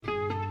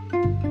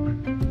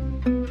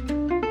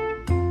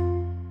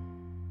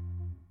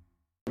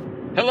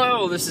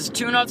Hello, this is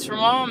Two Nuts from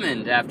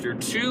Almond after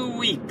 2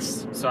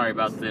 weeks. Sorry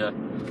about the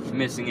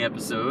missing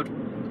episode.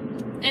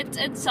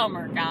 It's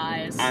summer,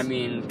 guys. I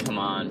mean, come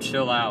on,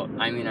 chill out.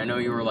 I mean, I know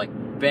you were like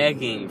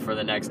begging for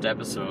the next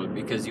episode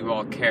because you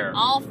all care.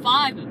 All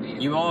 5 of you.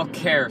 You all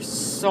care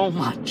so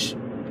much.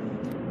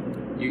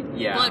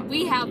 But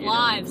we have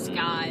lives,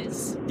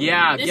 guys.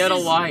 Yeah, get a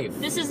life.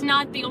 This is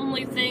not the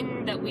only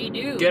thing that we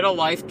do. Get a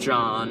life,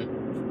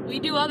 John. We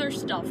do other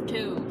stuff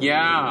too.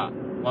 Yeah,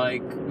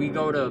 like we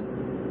go to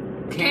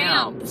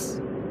camps.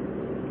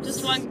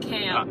 Just one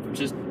camp.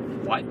 Just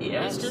what?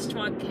 Yes. It's just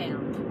one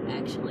camp,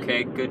 actually.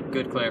 Okay,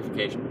 good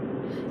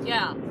clarification.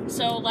 Yeah.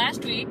 So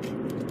last week,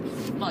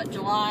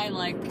 July,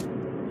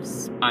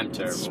 I'm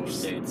terrible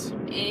with dates.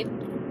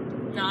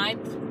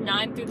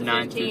 9th through the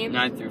 15th.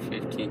 9th through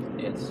 15th,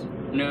 yes.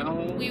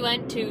 No. We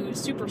went to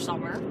Super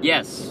Summer.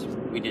 Yes,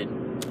 we did.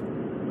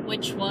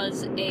 Which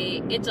was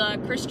it's a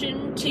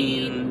Christian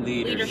teen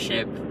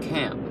leadership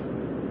camp.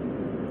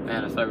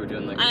 Man, I thought we were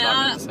doing like a talking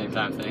at the same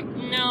time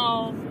thing.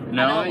 No.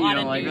 No, you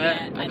don't like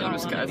that? I thought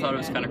it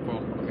was kind of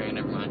cool. Okay,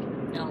 never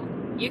mind. No,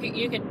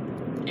 you could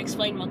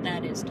explain what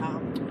that is,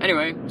 Tom.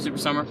 Anyway, Super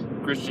Summer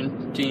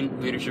Christian Teen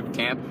Leadership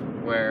Camp,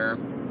 where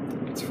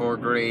it's for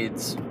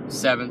grades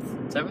 7th.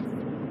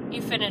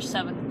 You finished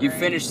 7th grade. You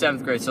finished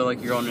 7th grade, so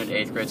like you're going into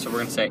 8th grade. So we're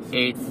gonna say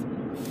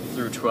 8th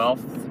through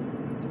 12th.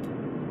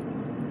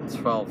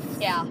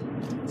 12th. Yeah.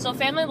 So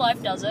Family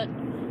Life does it,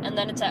 and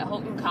then it's at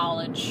Houghton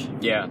College.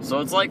 Yeah. So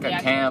it's like a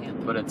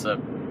camp, but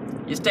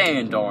you stay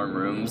in dorm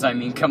rooms. I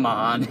mean, come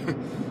on.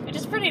 Which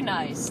is pretty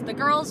nice. The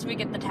girls, we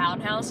get the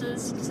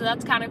townhouses, so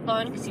that's kind of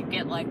fun because you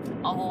get like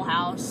a whole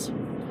house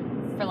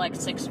for like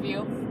 6 of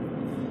you.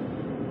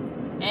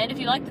 And if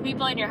you like the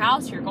people in your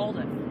house, you're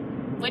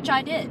golden, which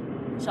I did.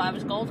 So I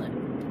was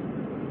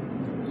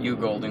golden. You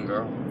golden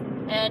girl.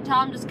 And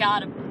Tom just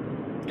got a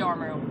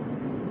dorm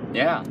room.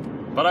 Yeah.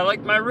 But I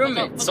liked my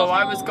roommate, so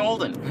I was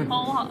golden.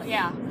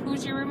 Yeah.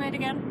 Who's your roommate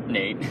again?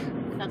 Nate.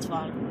 That's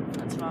fun.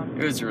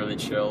 It was really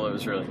chill. It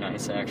was really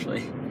nice,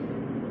 actually.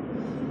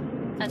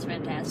 That's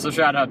fantastic. So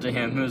shout out to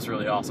him. It was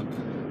really awesome.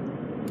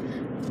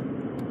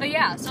 But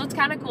yeah, so it's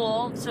kind of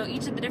cool. So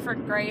each of the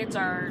different grades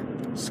are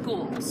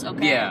schools,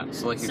 okay? Yeah.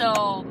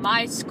 So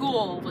my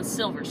school was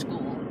Silver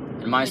School.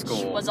 And my which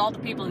school was all the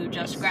people who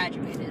just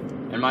graduated.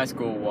 And my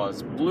school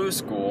was Blue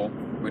School,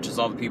 which is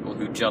all the people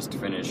who just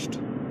finished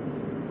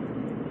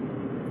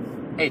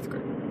 8th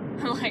grade.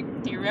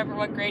 Do you remember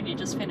what grade you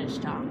just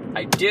finished, Tom?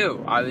 I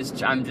do.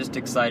 I'm just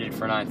excited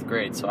for 9th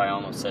grade, so I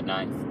almost said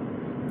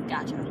 9th.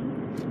 Gotcha.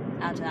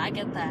 I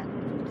get that.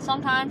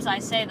 Sometimes I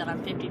say that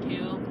I'm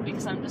 52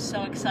 because I'm just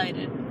so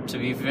excited. To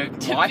be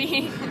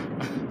 50?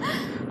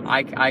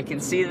 I can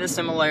see the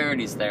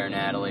similarities there,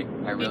 Natalie.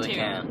 I really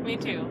can. Me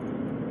too.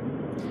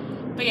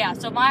 But yeah,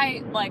 so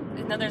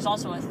then there's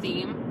also a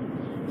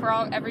theme for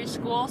every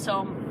school.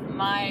 So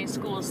my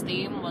school's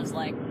theme was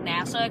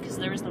NASA, because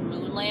there was the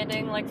moon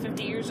landing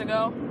 50 years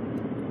ago.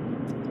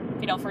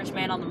 First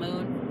man on the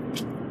moon.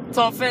 It's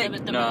all fake.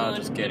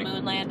 Just kidding. The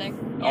moon landing.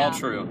 Yeah. All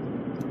true.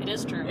 It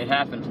is true. It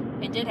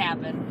happened. It did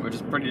happen. Which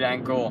is pretty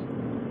dang cool.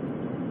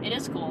 It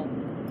is cool.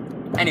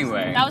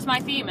 Anyway. That was my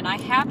theme, and I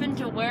happened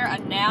to wear a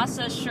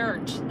NASA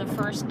shirt the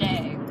first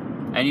day.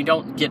 And you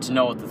don't get to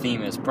know what the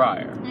theme is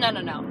prior.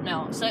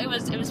 No. So it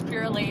was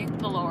purely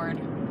the Lord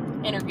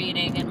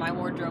intervening in my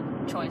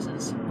wardrobe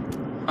choices.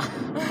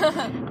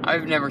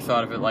 I've never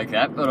thought of it like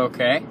that, but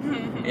okay.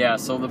 Yeah,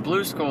 so the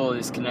Blue School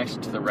is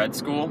connected to the Red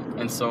School,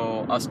 and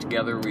so us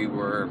together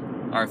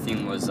our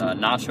theme was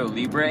Nacho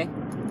Libre.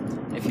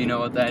 If you know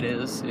what that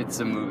is,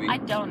 it's a movie. I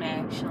don't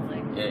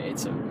actually. Yeah,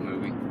 it's a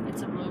movie.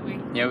 It's a movie?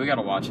 Yeah, we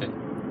gotta watch it.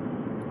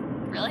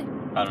 Really?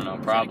 I don't know,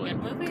 probably. Is it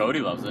a good movie?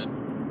 Cody loves it.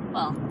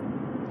 Well,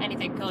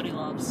 anything Cody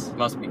loves.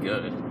 Must be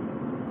good.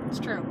 It's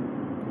true.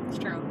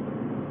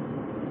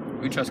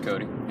 We trust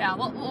Cody. Yeah,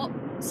 well,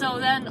 so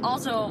then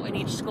also in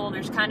each school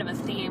there's kind of a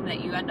theme that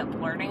you end up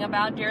learning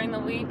about during the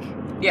week.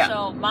 Yeah.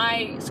 So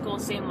my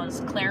school's theme was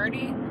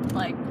clarity.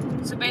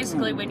 So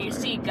basically when you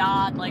see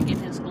God in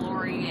His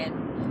glory and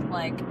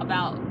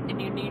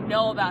you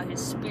know about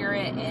His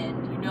Spirit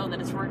and you know that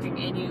it's working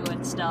in you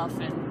and stuff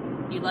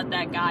and you let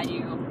that guide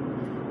you,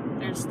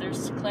 there's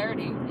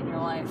clarity in your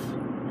life.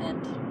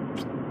 And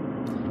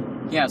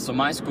yeah, so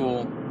my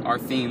school, our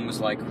theme was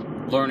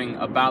learning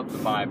about the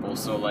Bible.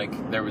 So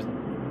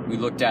we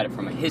looked at it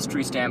from a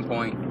history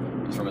standpoint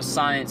and from a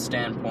science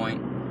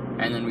standpoint,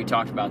 and then we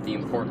talked about the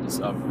importance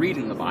of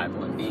reading the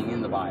Bible and being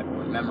in the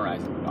Bible and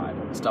memorizing the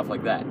Bible and stuff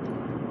like that.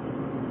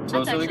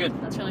 So it's really good.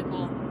 That's really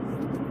cool.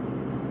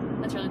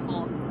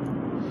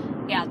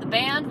 Yeah, the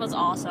band was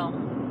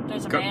awesome.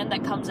 There's a band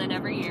that comes in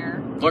every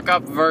year. Look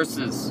up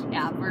Verses.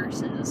 Yeah,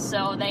 Verses.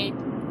 So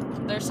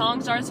their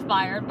songs are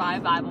inspired by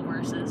Bible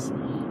verses.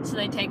 So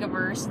they take a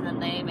verse and then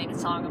they make a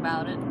song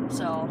about it.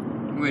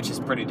 Which is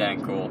pretty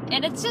dang cool.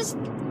 And it's just,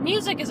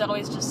 music is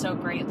always just so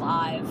great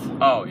live.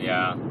 Oh,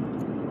 yeah.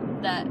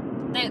 That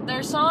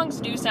their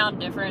songs do sound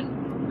different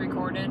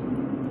recorded.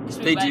 Because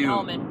we went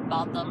home and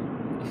bought them.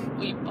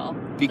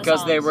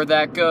 Because they were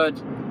that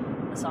good.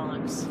 The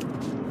songs.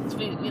 So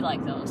we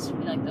like those.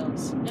 We like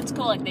those. It's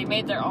cool. Like, they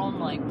made their own,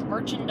 like,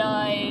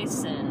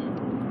 merchandise,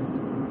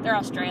 and they're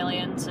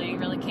Australian, so you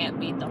really can't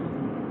beat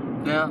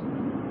them. Yeah.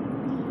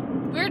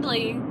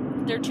 Weirdly,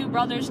 they're two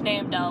brothers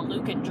named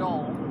Luke and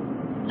Joel.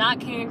 Not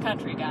King and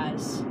Country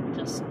guys.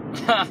 Just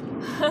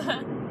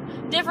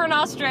different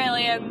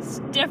Australians,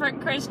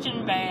 different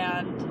Christian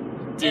band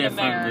in Different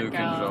America. Luke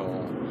and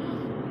Joel.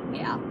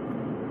 Yeah,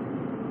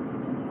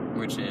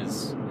 Which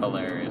is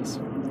hilarious.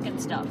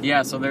 good stuff.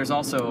 Yeah, so there's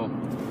also...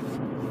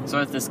 So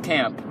at this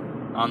camp,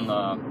 on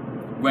the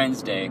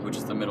Wednesday, which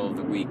is the middle of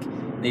the week,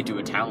 they do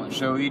a talent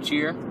show each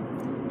year.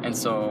 And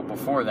so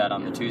before that,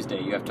 on the Tuesday,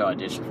 you have to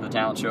audition for the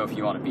talent show if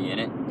you want to be in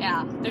it.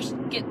 Yeah,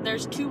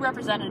 there's 2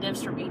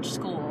 representatives from each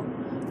school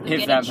who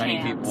If get that a many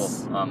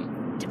chance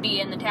people to be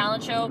in the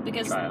talent show,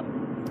 because try out.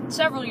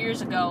 several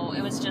years ago,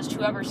 it was just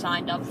whoever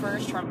signed up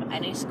first from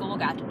any school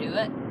got to do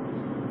it.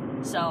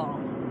 So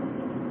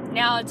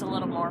now it's a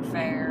little more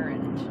fair,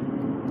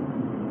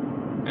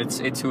 and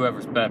It's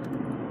whoever's better.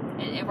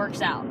 it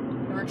works out.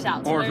 It works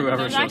out. Or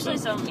whoever there's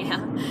shows actually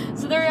up.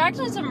 So there are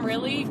actually some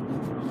really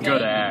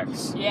Good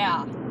acts.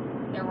 Yeah,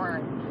 there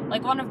were.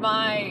 Like, one of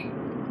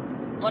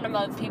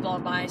the people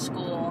at my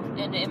school,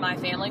 in my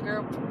family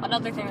group,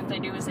 another thing that they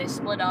do is they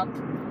split up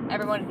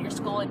everyone in your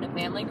school into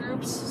family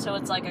groups. So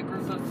it's like a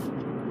group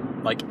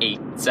of Like 7?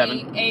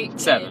 eight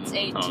Seven. kids,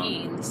 8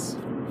 teens.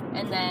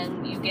 And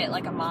then you get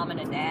like a mom and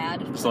a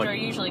dad. So So like- they're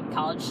usually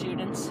college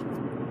students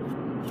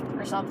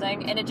or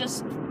something. And it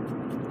just,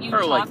 you Or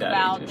talk like that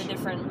about the age-ish.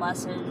 different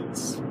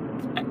lessons.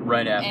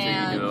 Right after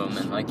And- you do them,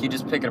 and like you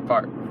just pick it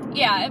apart.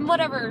 Yeah, and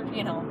whatever,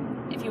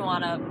 if you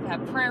want to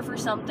have prayer for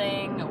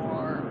something,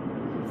 or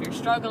if you're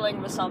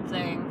struggling with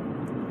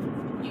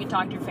something, you can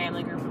talk to your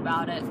family group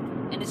about it.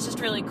 And it's just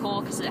really cool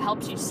because it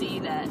helps you see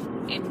that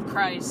in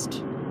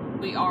Christ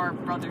we are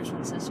brothers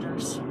and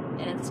sisters,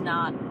 and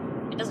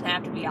it doesn't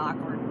have to be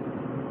awkward.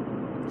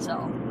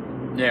 So,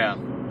 Yeah.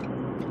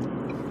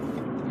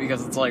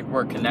 Because it's like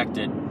we're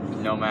connected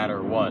no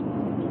matter what.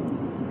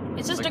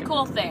 it's just Like a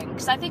cool thing,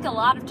 because I think a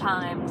lot of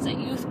times at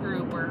youth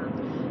group or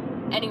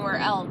anywhere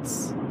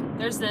else,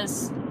 there's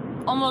this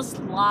almost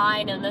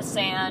line in the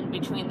sand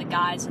between the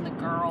guys and the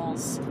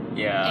girls.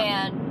 Yeah.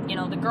 And,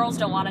 the girls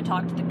don't want to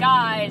talk to the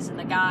guys, and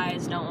the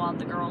guys don't want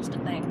the girls to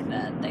think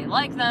that they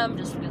like them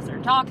just because they're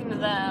talking to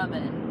them,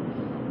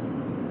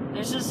 and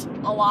there's just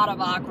a lot of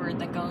awkward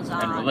that goes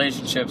on. And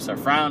relationships are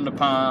frowned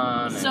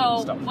upon. And So,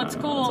 stuff what's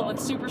like that. cool That's all with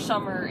Super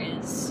Summer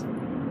is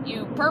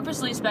you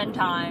purposely spend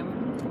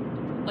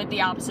time with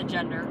the opposite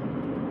gender,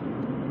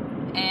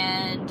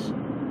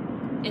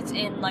 and it's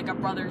in like a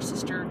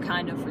brother-sister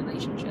kind of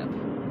relationship.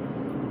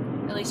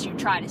 At least you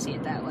try to see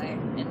it that way,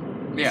 and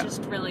it's Yeah.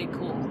 just really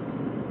cool.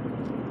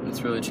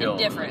 It's really chill.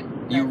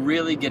 Different. You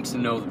really get to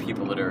know the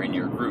people that are in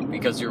your group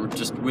because you're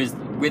just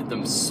with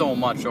them so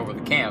much over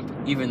the camp,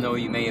 even though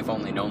you may have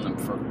only known them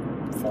for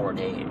 4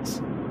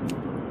 days.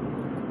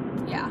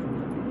 Yeah.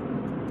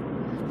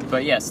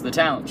 But yes, the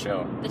talent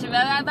show.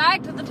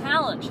 Back to the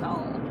talent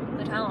show.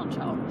 The talent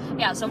show.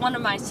 Yeah, so one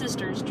of my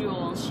sisters,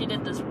 Jules, she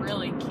did this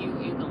really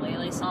cute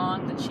ukulele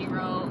song that she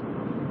wrote.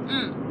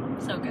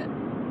 So good.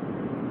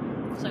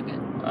 So good.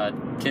 A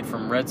kid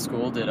from Red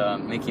School did a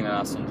Mickey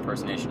Mouse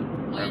impersonation.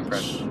 or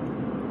impression.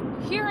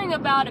 Which, hearing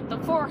about it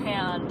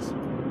beforehand,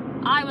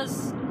 I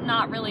was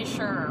not really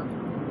sure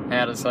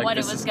Yeah, it's like what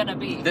it this was is- gonna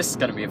be. This is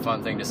gonna be a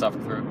fun thing to suffer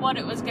through. What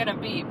it was gonna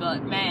be,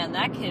 but man,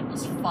 that kid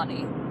was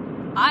funny.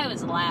 I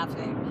was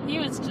laughing. He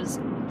was just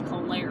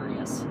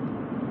hilarious.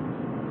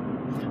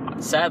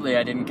 Sadly,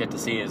 I didn't get to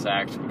see his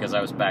act because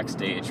I was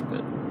backstage,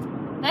 but...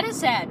 That is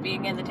sad,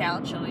 being in the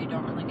talent show, you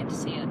don't really get to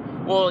see it.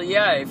 Well,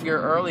 yeah, if you're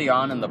early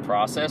on in the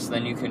process,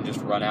 then you can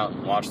just run out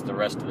and watch the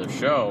rest of the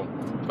show.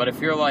 But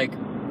if you're, like,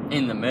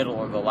 in the middle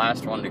or the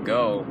last one to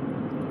go,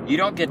 you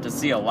don't get to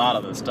see a lot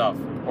of the stuff,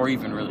 or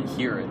even really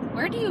hear it.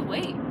 Where do you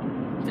wait?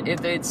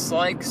 It's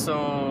like,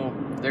 so,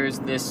 there's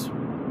this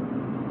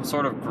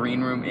sort of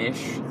green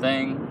room-ish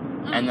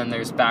thing, and then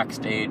there's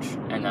backstage,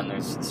 and then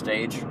there's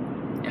stage.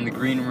 And the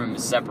green room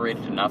is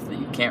separated enough that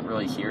you can't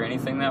really hear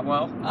anything that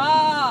well.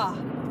 Ah!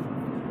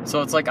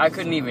 So it's like I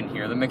couldn't even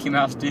hear the Mickey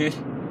Mouse dude.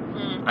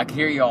 I could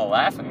hear you all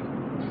laughing.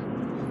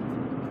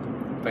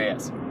 But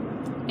yes.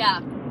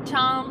 Yeah,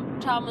 Tom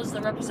was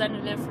the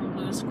representative from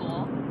Blue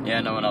School.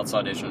 Yeah, no one else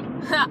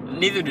auditioned.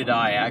 Neither did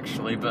I,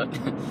 actually, but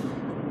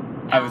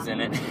I was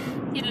in it.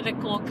 He did a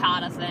cool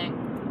kata thing.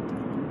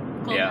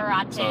 Cool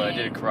karate. So I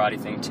did a karate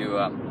thing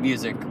to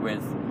music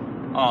with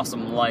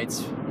awesome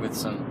lights with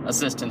some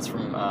assistance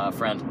from a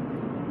friend.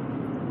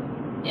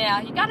 Yeah,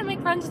 you gotta make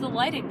friends with the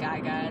lighting guy,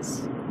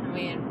 guys. I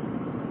mean,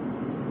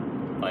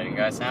 Lighting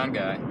guy, sound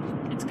guy.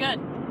 it's good.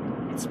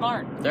 It's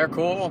smart. They're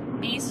cool.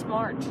 Be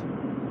smart.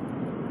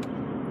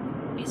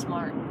 Be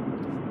smart.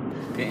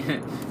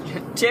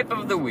 Tip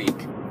of the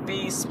week.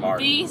 Be smart.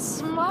 Be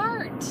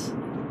smart.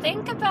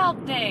 Think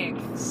about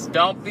things.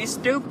 Don't be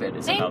stupid.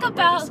 Is Think another way to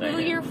about say who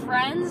it. your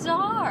friends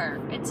are.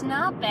 It's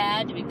not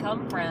bad to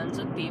become friends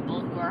with people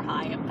who are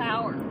high in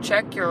power.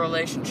 Check your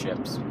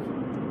relationships.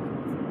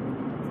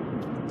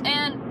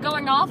 And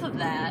going off of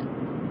that,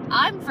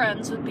 I'm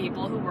friends with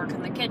people who work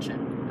in the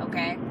kitchen,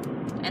 okay?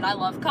 And I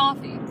love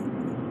coffee.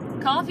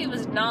 Coffee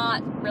was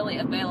not really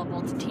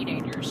available to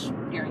teenagers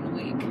during the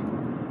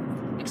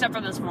week. Except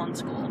for this one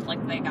school.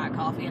 Like, they got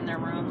coffee in their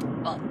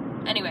room. But,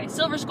 anyway,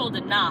 Silver School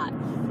did not.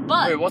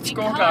 But Wait, what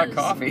school got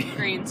coffee?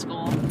 Green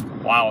School.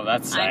 Wow,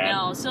 that's sad. I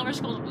know. Silver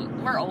School,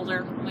 we're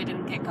older. We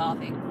didn't get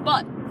coffee.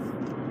 But,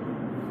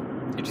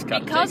 You just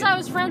gotta because take it. I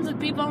was friends with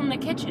people in the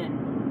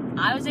kitchen,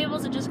 I was able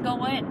to just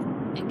go in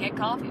and get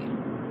coffee.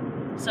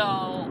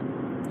 So,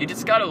 You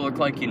just gotta look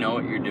like you know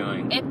what you're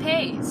doing. it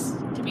pays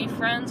to be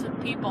friends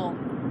with people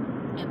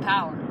in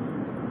power.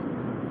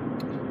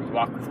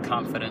 Walk with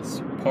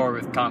confidence, pour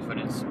with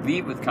confidence,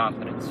 leave with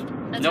confidence.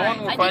 That's no right. one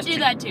will I question. did do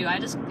that too.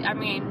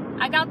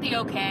 I got the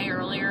okay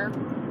earlier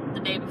the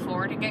day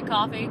before to get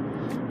coffee.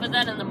 But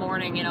then in the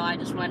morning, I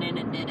just went in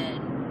and did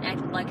it and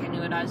acted like I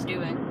knew what I was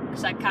doing.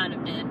 Because I kind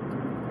of did.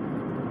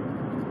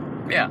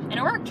 Yeah, And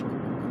it worked.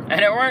 and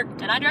it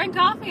worked. And I drank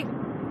coffee.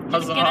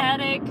 Huzzah. Didn't get a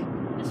headache.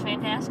 It was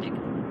fantastic.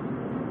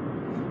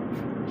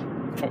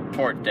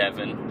 Poor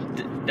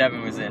Devin.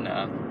 Devin was in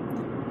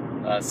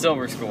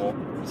Silver School,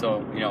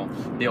 so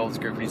the oldest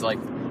group. And he's like,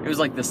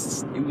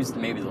 it was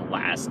maybe the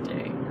last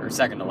day or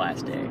second to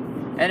last day,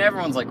 and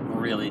everyone's like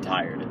really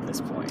tired at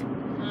this point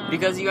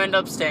because you end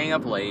up staying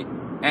up late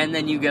and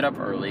then you get up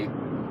early.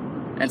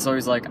 And so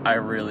he's like, I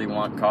really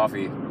want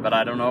coffee, but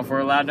I don't know if we're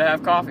allowed to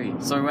have coffee.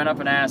 So we went up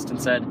and asked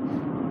and said,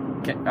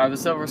 are the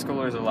Silver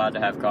Schoolers allowed to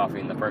have coffee?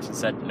 And the person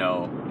said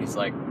no. He's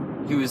like,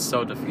 he was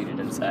so defeated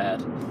and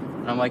sad.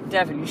 And I'm like,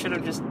 Devin, you should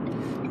have just...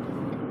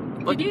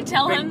 Did you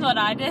tell him what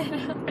I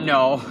did?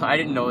 No, I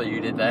didn't know that you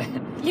did that.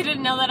 You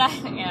didn't know that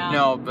yeah.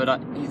 No, but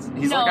he's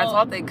No. like, I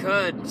thought they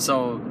could.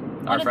 So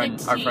our of friend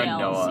the TLs,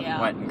 Noah yeah.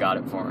 went and got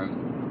it for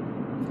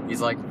him.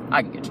 He's like,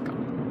 I can get you coffee.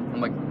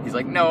 He's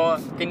like,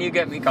 Noah, can you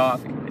get me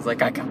coffee? He's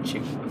like, I got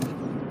you.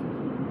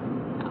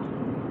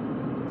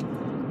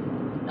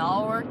 It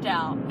all worked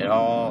out. It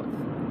all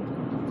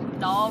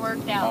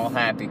Worked out. all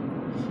happy.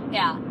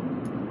 Yeah.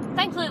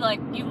 Thankfully,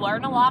 you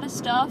learn a lot of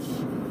stuff,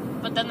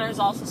 but then there's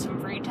also some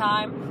free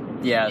time.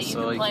 Yeah, That you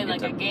so can play you get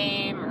a to-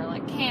 game or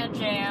Can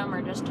Jam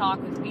or just talk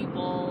with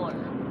people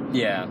or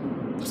Yeah.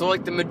 So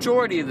the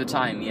majority of the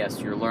time, yes,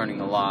 you're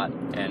learning a lot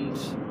and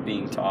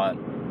being taught,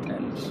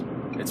 and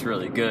it's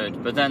really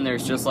good. But then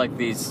there's just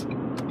these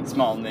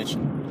small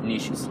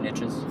niches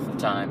of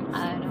time.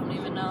 I don't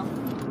even know.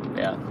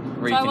 Yeah.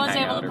 Where So you I can was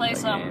hang able out to or play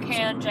some games.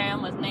 Can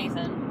Jam with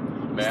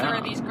Nathan. 'Cause Yeah. there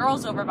were these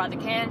girls over by the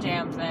Can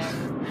Jam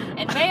thing.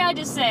 And may I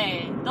just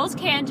say, those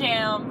Can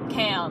Jam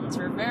cans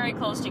were very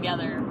close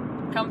together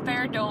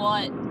compared to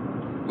what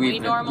we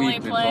normally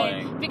we've been play.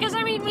 playing. Because,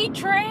 we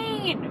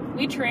train.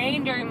 We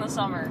train during the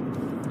summer.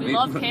 We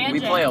love Can We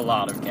Jam. play a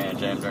lot of Can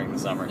Jam during the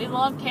summer. We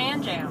love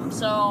Can Jam.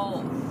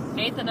 So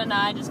Nathan and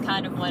I just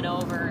kind of went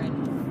over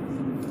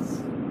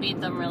and beat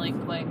them really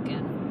quick.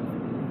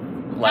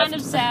 And kind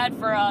of sad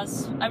for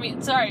us.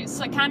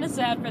 So kind of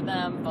sad for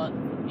them, but,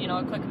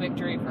 a quick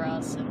victory for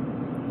us.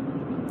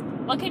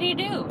 And what can you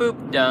do?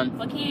 Boop, done.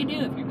 What can you do?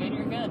 If you're good,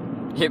 you're good.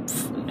 Hip,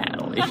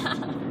 Natalie.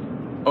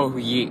 Oh,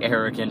 ye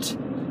arrogant.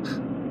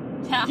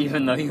 Yeah.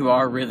 Even though you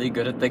are really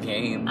good at the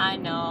game. I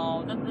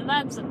know.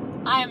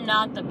 I am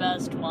not the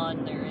best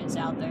one there is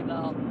out there,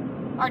 though.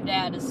 Our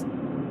dad is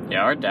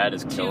Yeah, our dad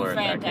is too killer at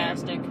that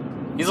fantastic.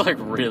 game. He's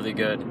really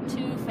good.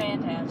 Too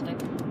fantastic.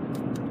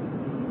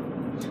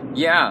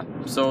 Yeah,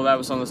 so that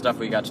was some of the stuff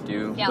we got to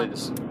do. Yeah. Play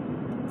this.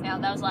 Yeah,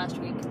 that was last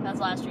week. That was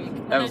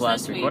There's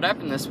last this week. What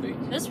happened this week?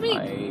 This week,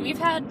 we've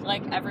had,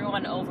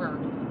 everyone over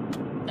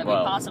that we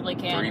Well, possibly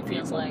can, 3 it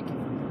feels people.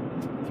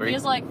 like. Three?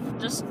 Feels like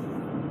just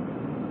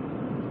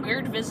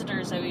weird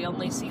visitors that we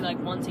only see,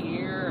 once a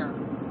year, or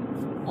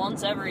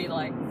once every,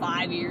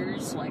 5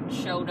 years,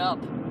 showed up.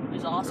 It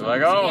was awesome. We're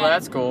like, So oh, we had-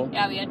 that's cool.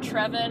 Yeah, we had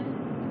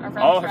Trevin, our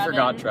friend Oh, Trevin, I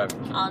forgot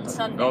Trevin. on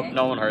Sunday. Oh,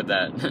 no one heard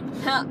that.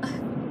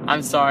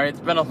 I'm sorry, it's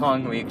been a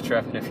long week,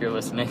 Trevin, if you're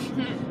listening.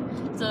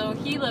 So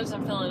he lives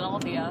in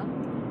Philadelphia,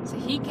 so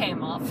he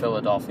came up.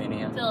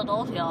 Philadelphia.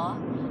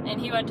 And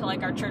he went to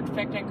our church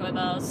picnic with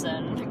us,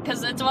 and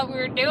because it's what we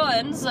were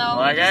doing, so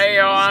Like, we hey,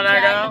 you wanna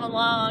dragged go? him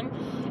along.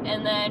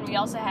 And then we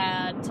also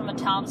had some of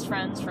Tom's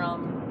friends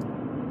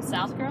from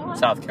South Carolina.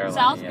 South Carolina,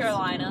 South yes.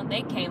 Carolina.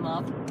 They came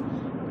up.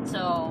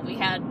 So we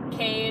had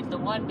Cade the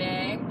one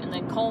day, and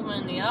then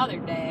Coleman the other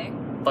day.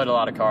 Played a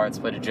lot of cards,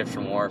 played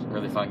Egyptian War,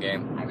 really fun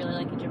game. I really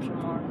like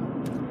Egyptian War.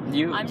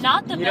 I'm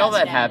not the You know best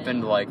that at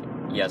happened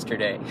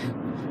yesterday,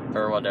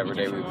 or whatever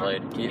day we Egyptian War?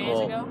 played. 2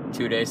 days ago?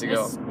 2 days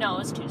ago. No, it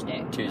was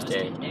Tuesday.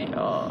 Tuesday. It was Tuesday.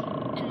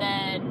 Oh. And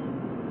then,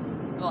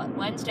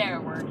 Wednesday I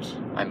worked.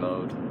 I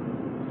mowed.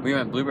 We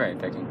went blueberry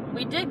picking.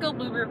 We did go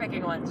blueberry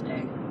picking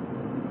Wednesday,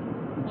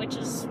 which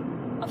is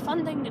a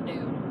fun thing to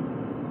do.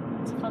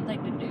 It's a fun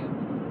thing to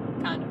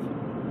do, kind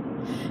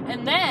of.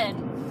 And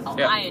then,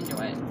 Yeah. I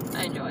enjoy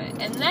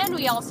it. And then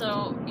we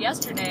also,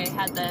 yesterday,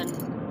 had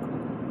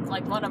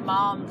one of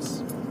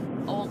Mom's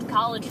old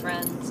college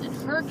friends and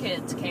her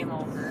kids came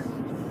over,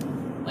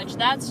 which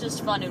that's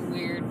just fun and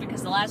weird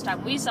because the last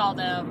time we saw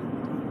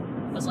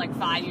them was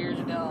 5 years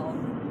ago.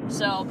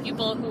 So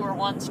people who were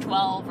once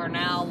 12 are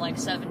now like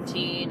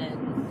 17,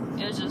 and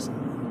it was just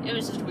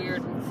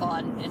weird and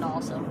fun and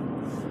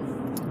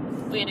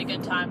awesome. We had a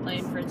good time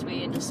playing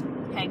Frisbee and just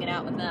hanging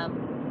out with them.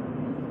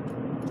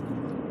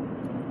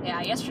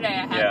 Yeah, yesterday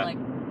I had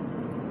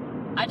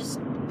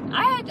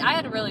I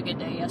had a really good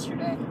day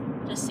yesterday.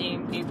 Just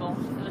seeing people.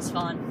 It was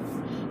fun.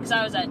 Because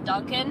I was at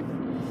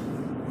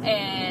Dunkin',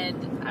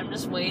 and I'm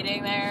just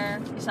waiting there.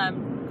 Because I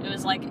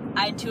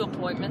had 2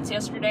 appointments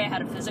yesterday. I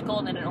had a physical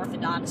and then an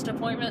orthodontist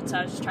appointment, so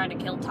I was just trying to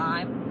kill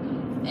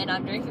time. And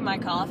I'm drinking my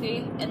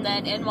coffee, and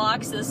then in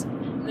walks this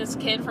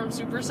kid from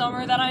Super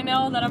Summer that I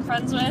know, that I'm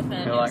friends with,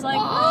 and You're it was like,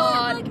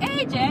 I'm like,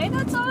 hey Jay,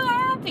 that's so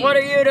happy. What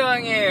are you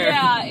doing here?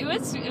 Yeah, it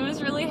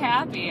was really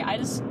happy. I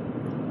just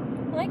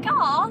like,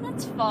 oh,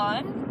 that's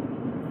fun.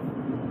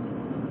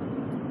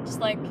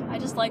 I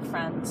just like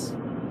friends.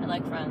 I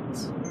like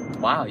friends.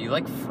 Wow, you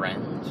like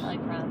Friends? I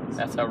like friends.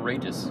 That's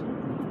outrageous.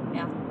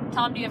 Yeah.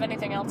 Tom, do you have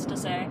anything else to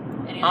say?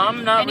 Any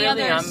Not really.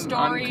 other I'm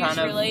stories kind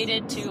of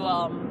related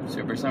to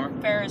Super Summer?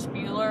 Ferris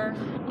Bueller?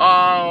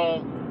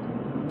 Oh,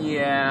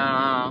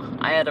 yeah.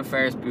 I had a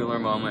Ferris Bueller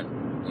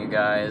moment, you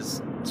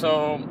guys.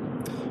 So,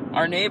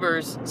 our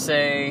neighbors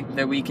say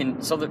that we can...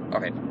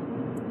 okay,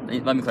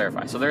 let me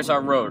clarify. So there's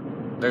our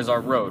road. There's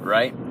our road,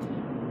 right?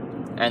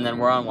 And then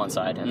we're on one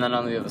side. And then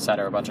on the other side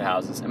are a bunch of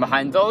houses. And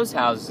behind those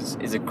houses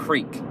is a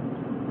creek.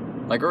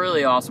 Like a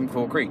really awesome,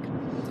 cool creek.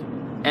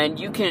 And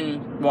you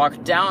can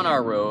walk down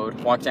our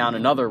road, walk down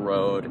another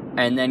road,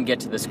 and then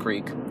get to this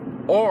creek.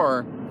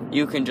 Or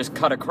you can just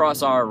cut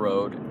across our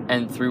road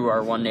and through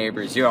our one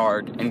neighbor's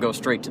yard and go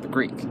straight to the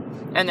creek.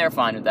 And they're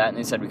fine with that, and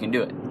they said we can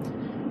do it.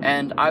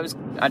 And I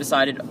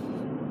decided,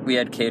 we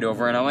had Kate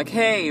over, and I'm like,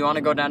 hey, you want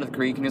to go down to the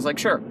creek? And he's like,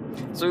 sure.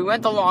 So we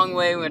went the long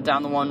way, we went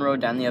down the one road,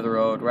 down the other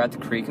road, we're at the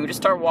creek, and we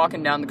just start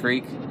walking down the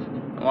creek,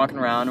 and walking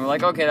around, and we're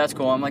like, okay, that's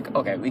cool. I'm like,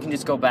 okay, we can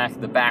just go back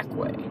the back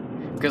way.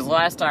 Because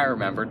last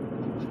time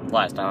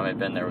I'd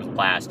been there was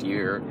last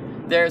year,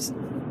 there's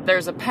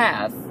a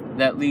path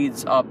that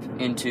leads up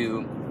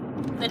into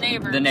the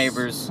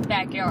neighbor's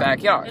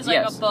backyard. There's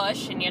like a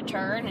bush, and you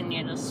turn, and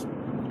you just...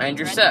 And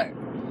you're set.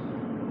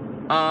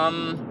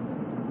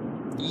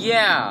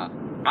 Yeah.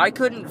 I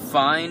couldn't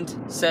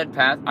find said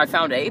path. I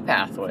found a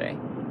pathway.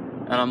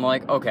 And I'm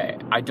like, okay,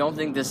 I don't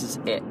think this is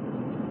it.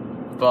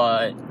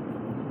 But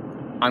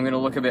I'm going to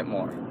look a bit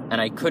more.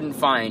 And I couldn't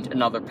find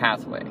another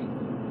pathway.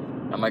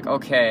 I'm like,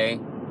 okay.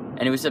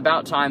 And it was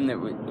about time that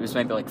it was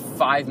maybe like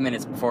 5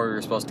 minutes before we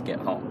were supposed to get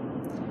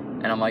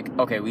home. And I'm like,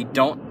 okay, we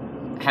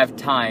don't have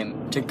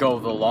time to go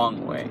the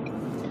long way.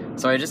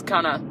 So I just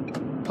kind of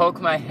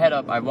poke my head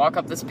up. I walk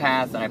up this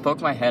path, and I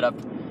poke my head up,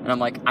 and I'm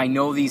like, I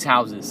know these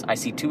houses. I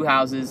see 2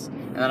 houses,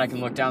 and then I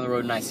can look down the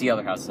road, and I see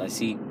other houses. I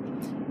see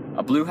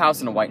a blue house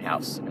and a white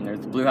house. And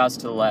there's the blue house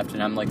to the left,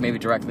 and I'm like maybe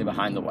directly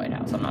behind the white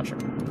house. I'm not sure.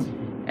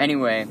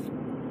 Anyway,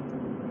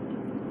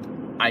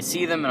 I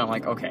see them, and I'm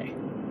like, okay.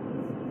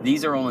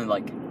 These are only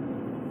like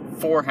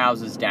 4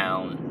 houses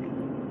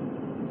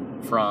down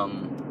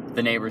from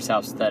the neighbor's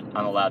house that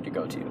I'm allowed to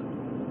go to.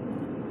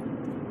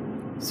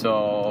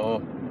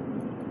 So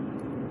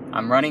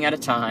I'm running out of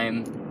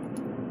time,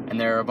 and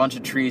there are a bunch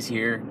of trees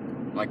here.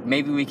 I'm like,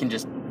 maybe we can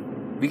just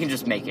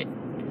make it.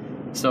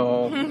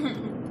 So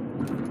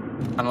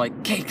I'm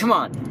like, Kate, come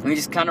on. And we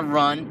just kind of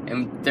run,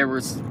 and there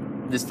was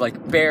this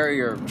like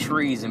barrier of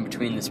trees in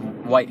between this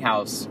white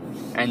house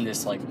and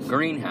this like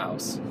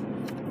greenhouse.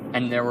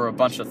 And there were a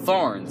bunch of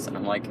thorns, and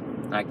I'm like,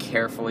 and I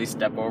carefully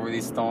step over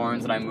these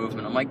thorns, and I move them,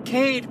 and I'm like,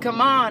 Kate,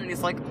 come on. And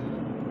he's like,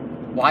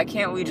 why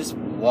can't we just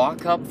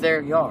walk up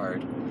their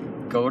yard,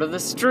 go to the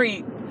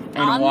street,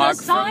 and walk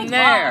from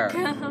there?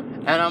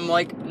 And I'm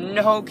like,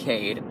 no,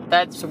 Kate,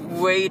 that's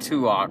way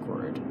too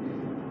awkward.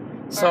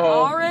 So we're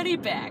already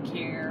back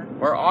here.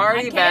 We're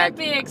already back. I can't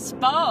be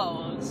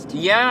exposed.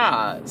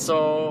 Yeah,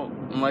 so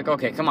I'm like,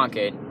 okay, come on,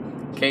 Kate.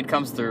 Kate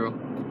comes through,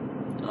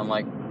 and I'm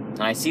like,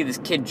 and I see this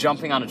kid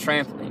jumping on a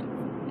trampoline.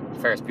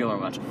 Ferris Bueller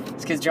much.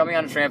 This kid's jumping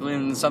on a trampoline,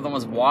 and this other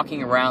one's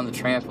walking around the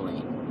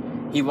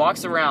trampoline. He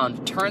walks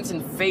around, turns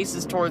and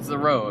faces towards the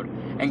road,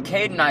 and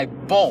Kate and I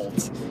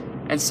bolt.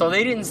 And so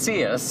they didn't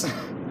see us.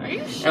 Are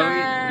you sure?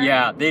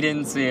 Yeah, they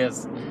didn't see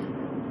us.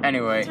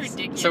 Anyway,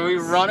 so we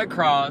run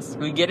across,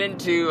 we get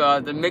into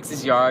the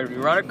Mix's yard, we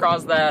run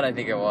across that, I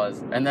think it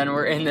was, and then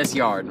we're in this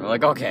yard, and we're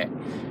like, okay.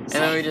 And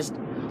then we just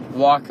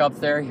walk up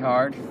their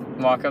yard,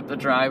 walk up the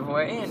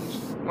driveway,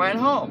 and went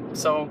home.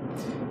 So,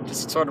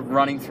 just sort of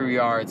running through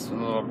yards, a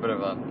little bit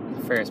of a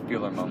Ferris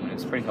Bueller moment. It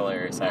was pretty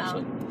hilarious,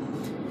 actually.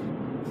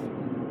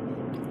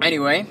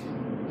 Anyway,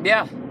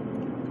 yeah.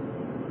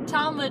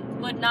 Tom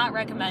would not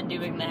recommend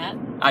doing that.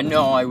 I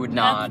know I would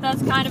not.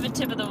 That's kind of a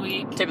tip of the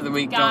week. Tip of the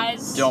week,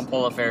 guys. Don't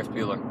pull a Ferris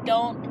Bueller.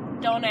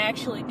 Don't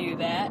actually do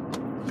that.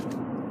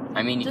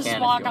 I mean, you just can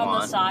if walk you on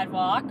want. the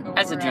sidewalk. Or,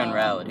 as a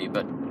generality,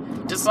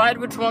 but decide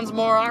which one's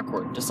more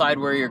awkward. Decide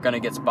where you're gonna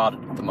get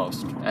spotted the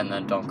most, and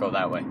then don't go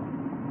that way.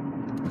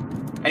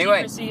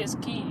 Anyway. Secrecy is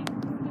key.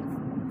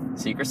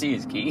 Secrecy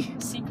is key.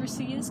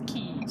 Secrecy is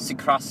key.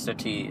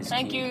 Synchronicities.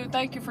 Thank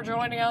you for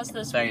joining us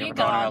this Thank you week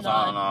for joining us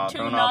on on the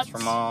Two Nuts for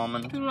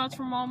Mom. Two Nuts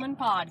for Mom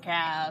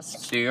podcast.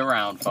 See you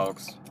around,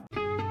 folks.